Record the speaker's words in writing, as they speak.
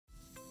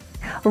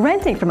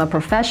Renting from a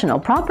professional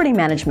property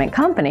management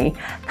company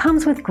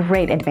comes with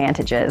great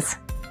advantages.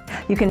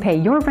 You can pay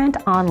your rent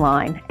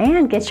online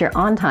and get your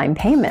on-time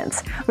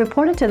payments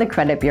reported to the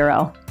credit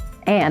bureau.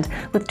 And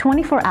with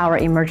 24-hour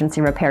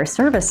emergency repair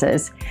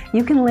services,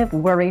 you can live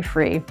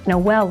worry-free in a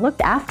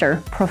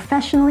well-looked-after,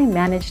 professionally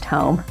managed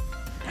home.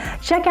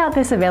 Check out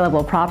this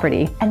available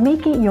property and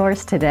make it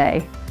yours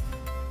today.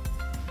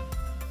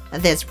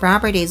 This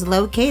property is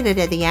located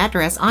at the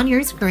address on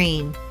your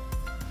screen.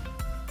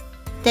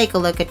 Take a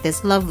look at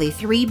this lovely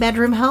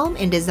 3-bedroom home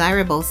in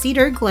desirable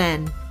Cedar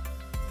Glen.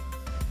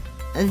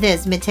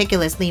 This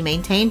meticulously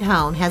maintained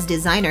home has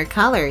designer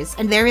colors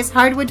and there is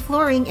hardwood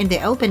flooring in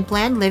the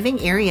open-plan living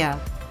area.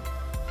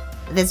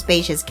 The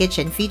spacious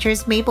kitchen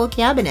features maple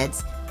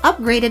cabinets,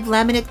 upgraded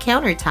laminate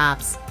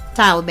countertops,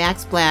 tile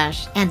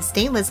backsplash, and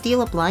stainless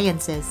steel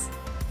appliances.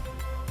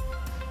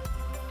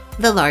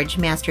 The large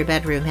master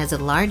bedroom has a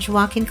large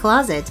walk-in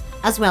closet,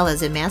 as well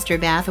as a master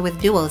bath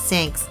with dual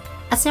sinks,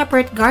 a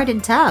separate garden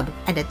tub,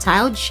 and a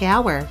tiled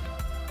shower.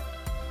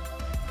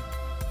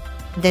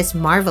 This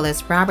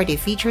marvelous property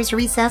features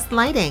recessed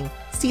lighting,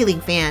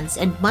 ceiling fans,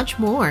 and much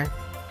more.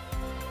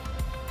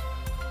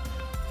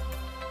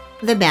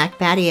 The back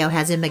patio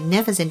has a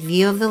magnificent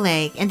view of the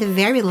lake, and the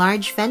very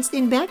large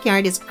fenced-in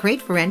backyard is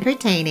great for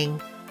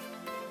entertaining.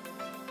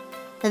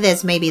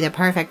 This may be the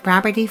perfect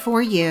property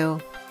for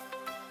you.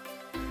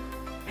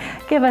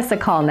 Give us a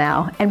call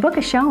now and book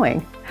a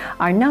showing.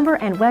 Our number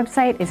and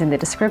website is in the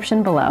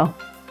description below.